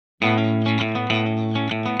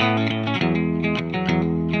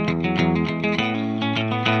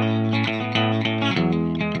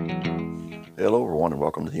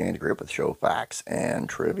to the Andy Griffith Show, Facts and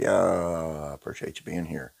Trivia. Appreciate you being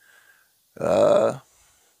here. You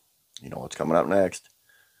know what's coming up next.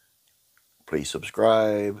 Please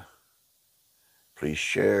subscribe. Please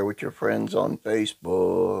share with your friends on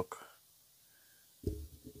Facebook.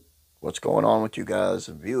 What's going on with you guys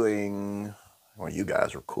viewing? Well, you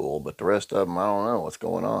guys are cool, but the rest of them, I don't know what's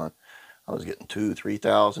going on. I was getting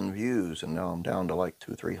 2,000-3,000 views, and now I'm down to like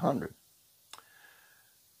 200-300.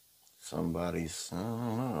 Somebody's, I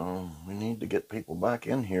don't know, we need to get people back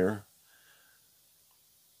in here.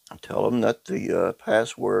 Tell them that the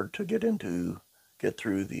password to get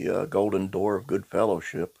through the golden door of good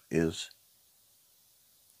fellowship is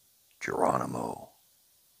Geronimo.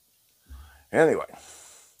 Anyway,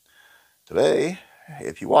 today,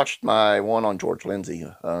 if you watched my one on George Lindsey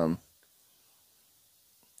a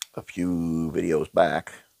few videos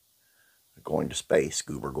back, going to space,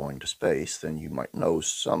 Goober going to space, then you might know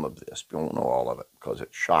some of this. You won't know all of it because it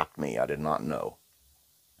shocked me. I did not know.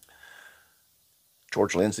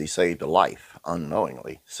 George Lindsey saved a life,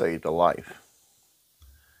 unknowingly saved a life.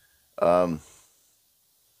 Now,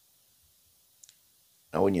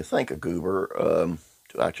 when you think of Goober,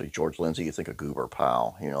 actually George Lindsey, you think of Goober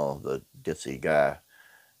Powell, you know, the ditzy guy.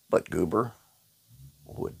 But Goober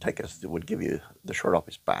would give you the shirt off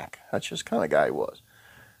his back. That's just the kind of guy he was.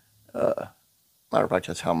 Matter of fact,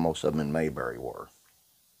 that's how most of them in Mayberry were.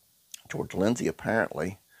 George Lindsey,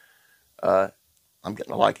 apparently, I'm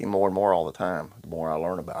getting to like him more and more all the time, the more I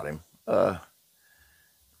learn about him.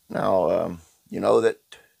 Now, you know that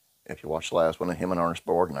if you watch the last one, him and Ernest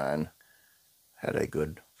Borgnine had a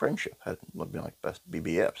good friendship. Would be like best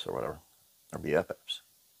BBFs or whatever, or BFFs,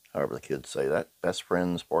 however the kids say that. Best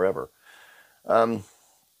friends forever. In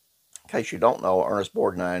case you don't know, Ernest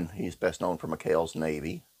Borgnine, he's best known for McHale's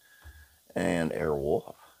Navy and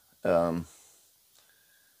Airwolf.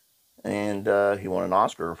 And he won an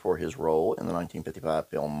Oscar for his role in the 1955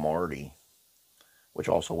 film Marty, which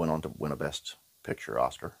also went on to win a Best Picture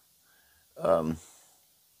Oscar.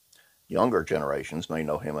 Younger generations may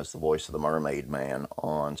know him as the voice of the Mermaid Man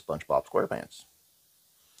on SpongeBob SquarePants.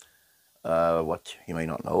 What you may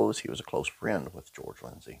not know is he was a close friend with George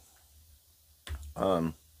Lindsey.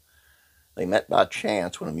 They met by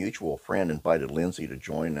chance when a mutual friend invited Lindsey to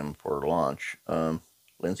join them for lunch.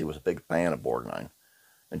 Lindsey was a big fan of Borgnine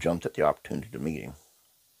and jumped at the opportunity to meet him.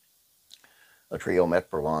 The trio met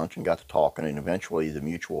for lunch and got to talking, and eventually the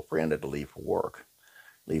mutual friend had to leave for work,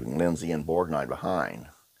 leaving Lindsey and Borgnine behind.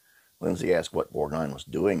 Lindsey asked what Borgnine was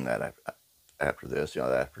doing after this, that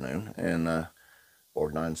afternoon, and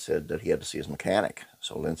Borgnine said that he had to see his mechanic,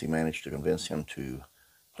 so Lindsey managed to convince him to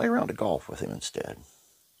play around to golf with him instead,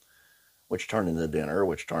 which turned into dinner,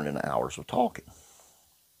 which turned into hours of talking.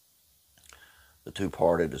 The two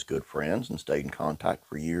parted as good friends and stayed in contact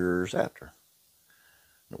for years after.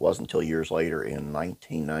 It wasn't until years later, in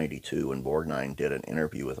 1992, when Borgnine did an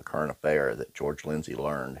interview with a current affair, that George Lindsey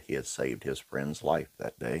learned he had saved his friend's life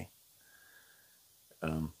that day.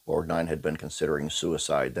 Borgnine had been considering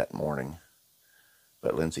suicide that morning,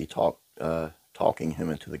 but Lindsey talking him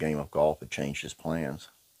into the game of golf had changed his plans.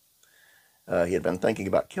 He had been thinking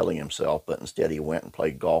about killing himself, but instead he went and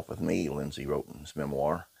played golf with me, Lindsey wrote in his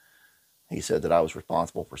memoir. He said that I was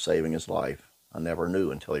responsible for saving his life. I never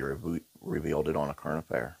knew until he revealed it on a current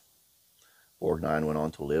affair. Borgnine went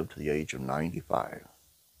on to live to the age of 95.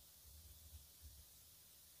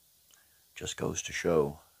 Just goes to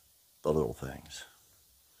show the little things.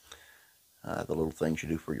 The little things you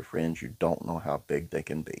do for your friends, you don't know how big they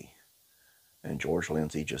can be. And George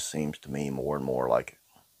Lindsey just seems to me more and more like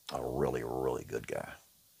a really, really good guy.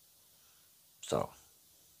 So,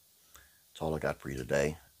 that's all I got for you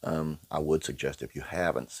today. I would suggest, if you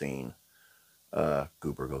haven't seen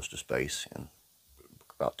Goober Goes to Space in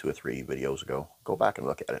about 2 or 3 videos ago, go back and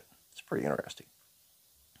look at it. It's pretty interesting.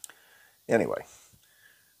 Anyway,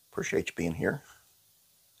 appreciate you being here.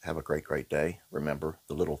 Have a great, great day. Remember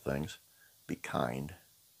the little things. Be kind.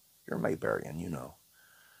 You're a Mayberian, you know.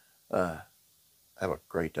 Have a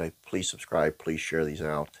great day. Please subscribe. Please share these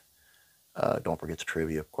out. Don't forget the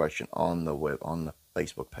trivia question on the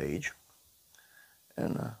Facebook page.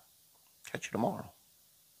 And catch you tomorrow.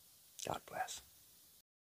 God bless.